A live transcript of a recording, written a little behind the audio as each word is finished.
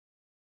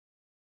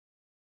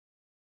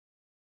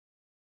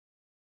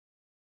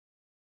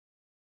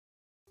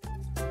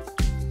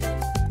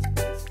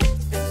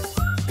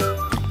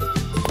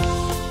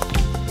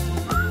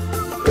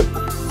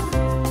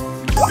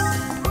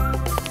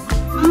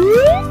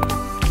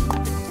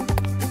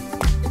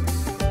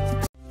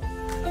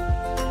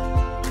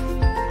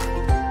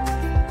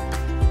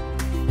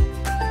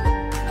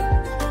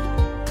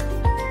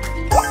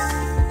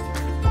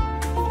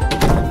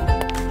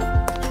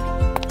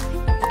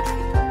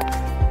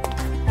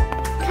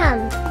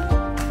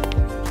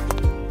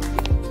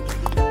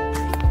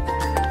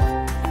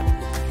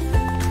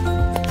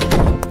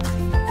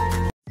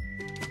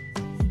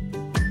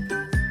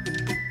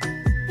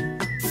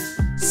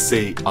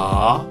Say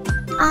ah.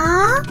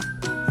 Ah.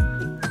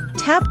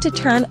 Tap to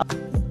turn.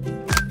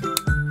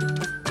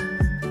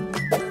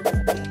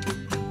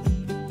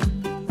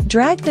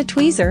 Drag the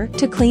tweezer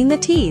to clean the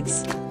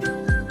teeth.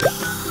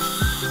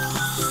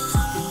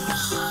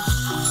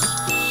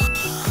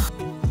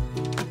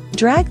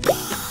 Drag.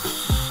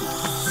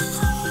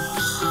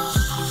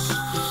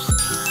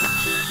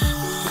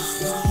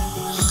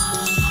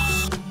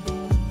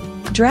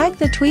 Drag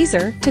the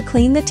tweezer to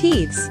clean the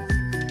teeth.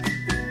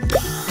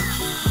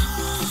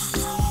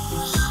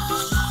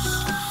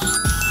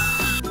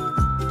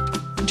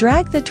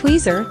 Drag the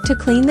tweezer to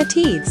clean the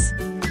teeth.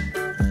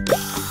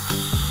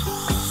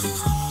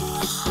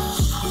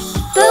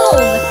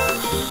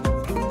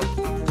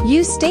 Boom!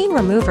 Use stain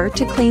remover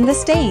to clean the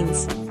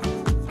stains.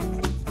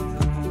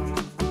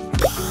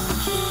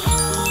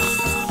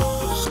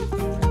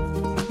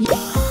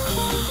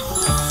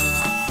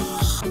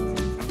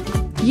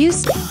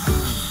 Use.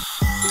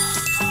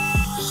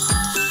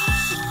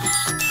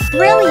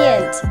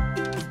 Brilliant!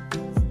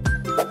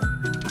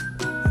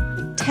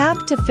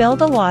 Tap to fill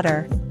the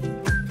water.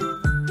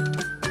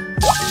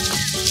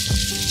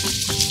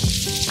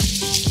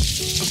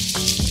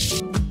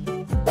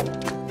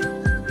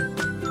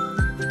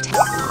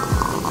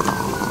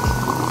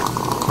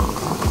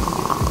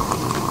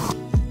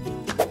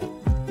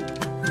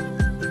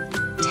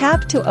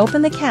 Tap to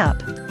open the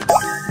cap.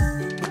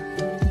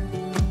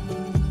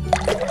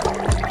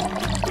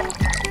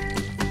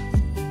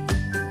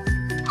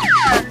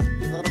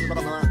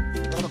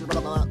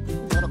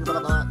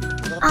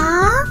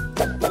 Ah.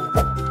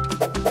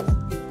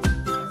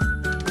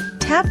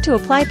 Tap to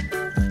apply.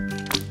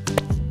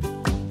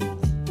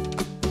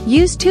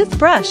 Use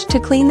toothbrush to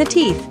clean the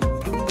teeth.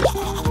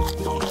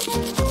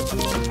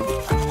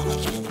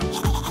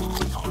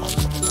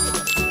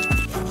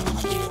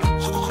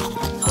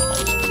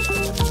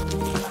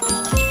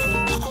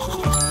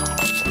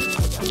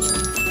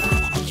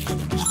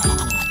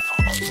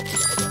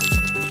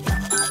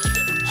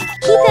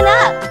 Keep it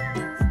up!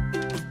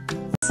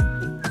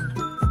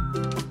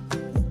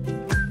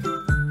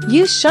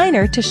 Use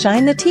shiner to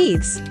shine the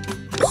teeth.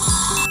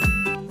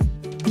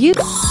 Use.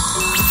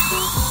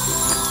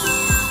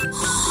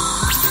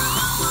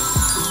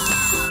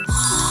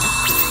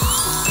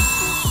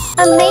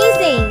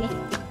 Amazing!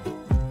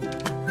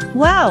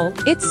 Wow,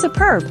 it's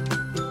superb!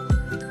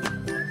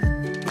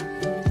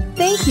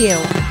 Thank you!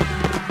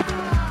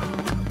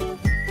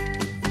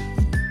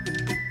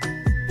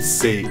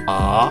 Say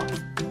ah.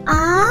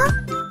 Ah.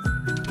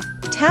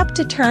 Tap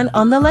to turn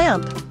on the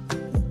lamp.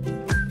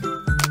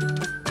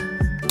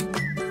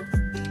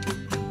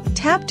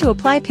 Tap to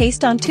apply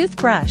paste on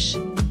toothbrush.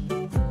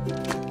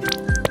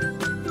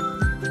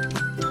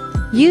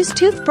 Use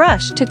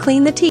toothbrush to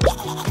clean the teeth.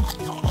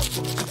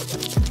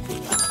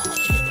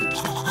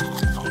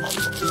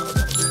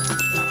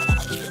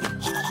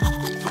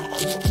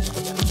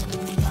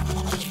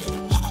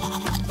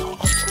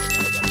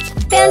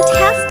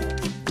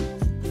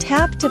 Fantastic!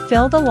 Tap to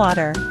fill the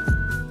water.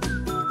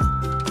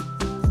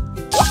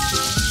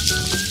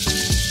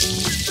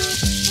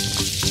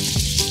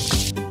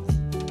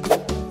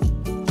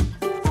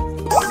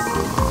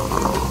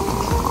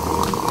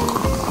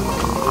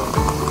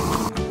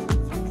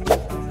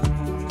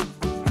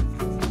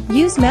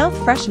 Use mouth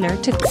freshener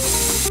to.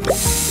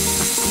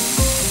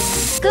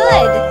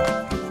 Good!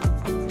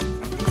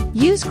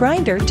 Use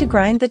grinder to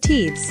grind the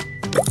teeth.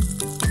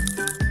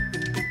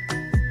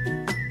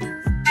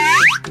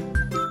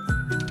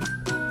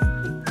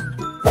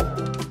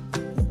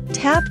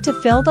 Tap to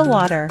fill the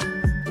water.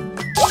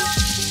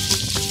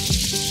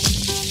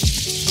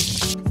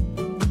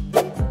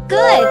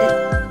 Good!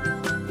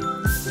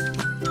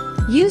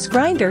 Use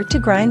grinder to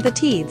grind the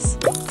teeth.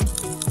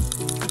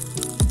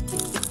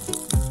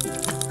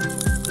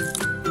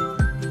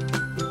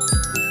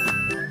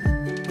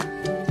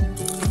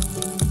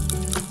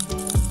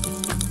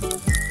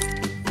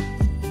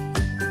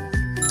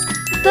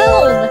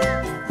 Boom!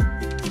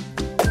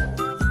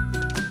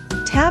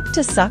 Tap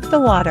to suck the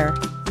water.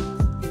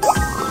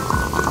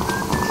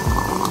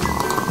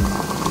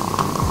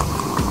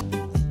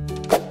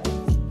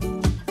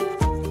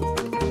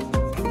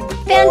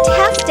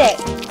 Fantastic!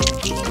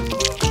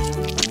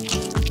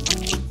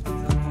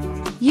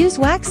 Use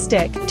wax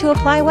stick to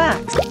apply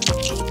wax.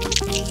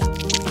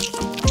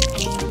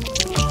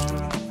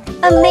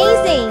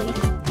 Amazing!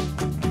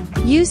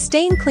 Use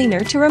stain cleaner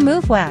to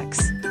remove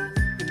wax.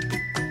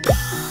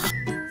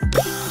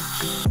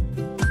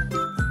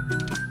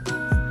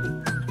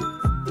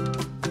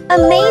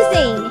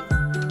 Amazing!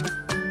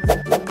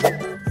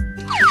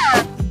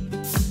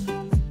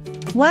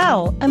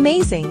 Wow,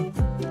 amazing!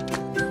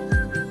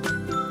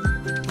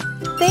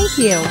 Thank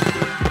you!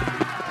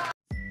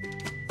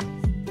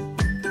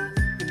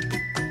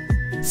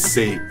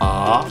 Say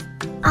ah.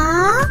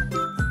 Ah.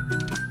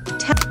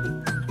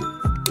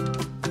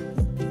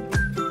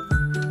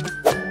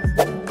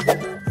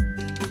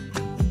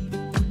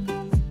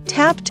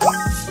 Tap.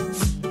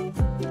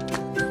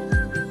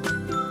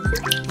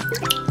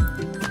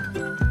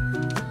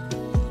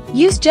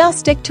 Use gel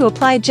stick to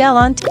apply gel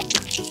on.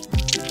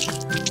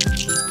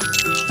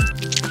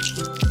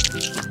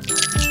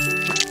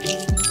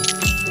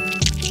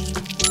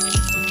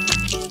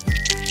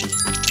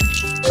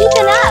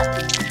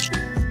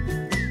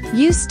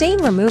 stain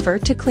remover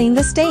to clean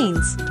the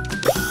stains.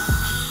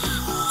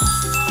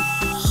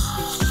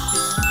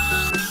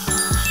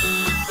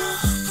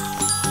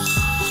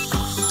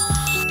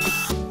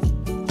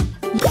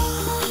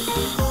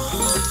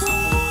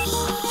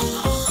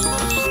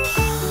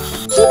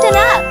 Keep it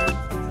up!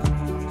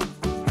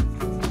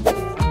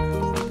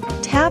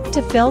 Tap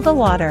to fill the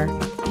water.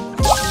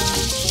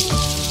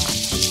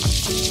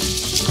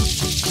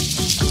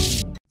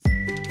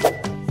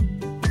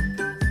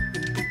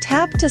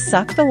 Tap to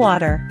suck the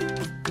water.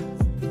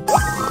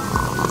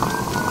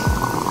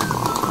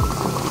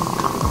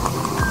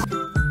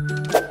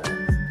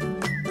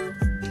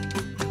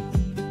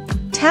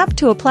 Tap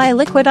to apply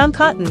liquid on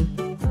cotton.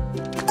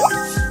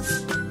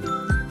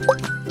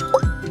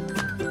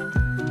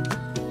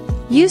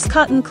 Use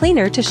cotton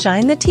cleaner to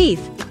shine the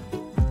teeth.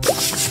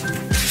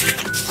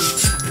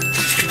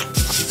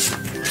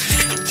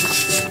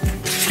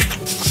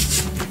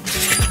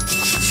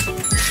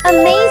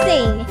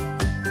 Amazing!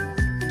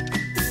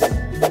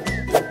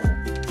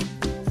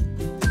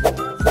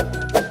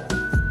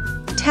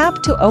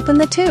 Tap to open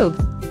the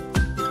tube.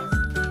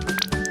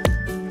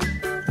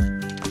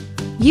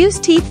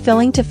 Use teeth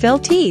filling to fill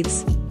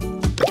teeths.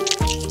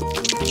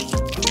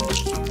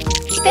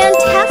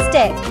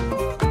 Fantastic!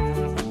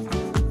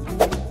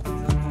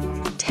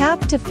 Tap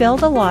to fill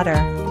the water.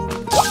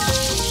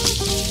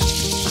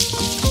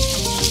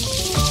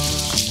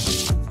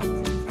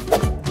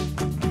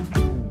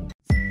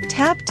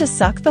 Tap to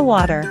suck the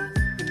water.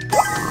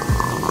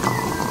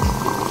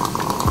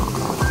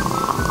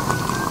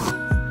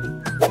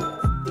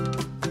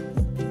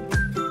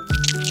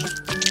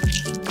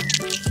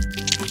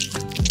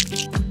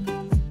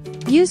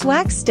 Use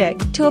wax stick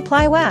to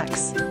apply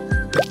wax.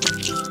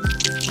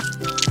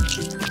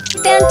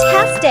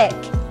 Fantastic!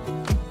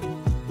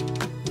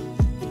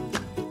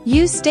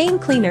 Use stain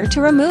cleaner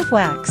to remove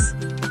wax.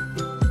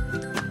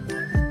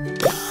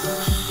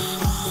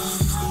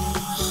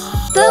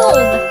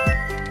 Boom!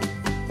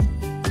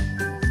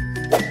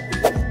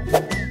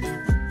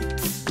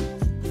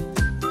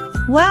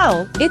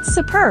 Wow, it's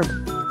superb!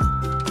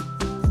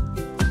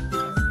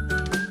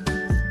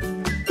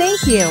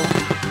 Thank you!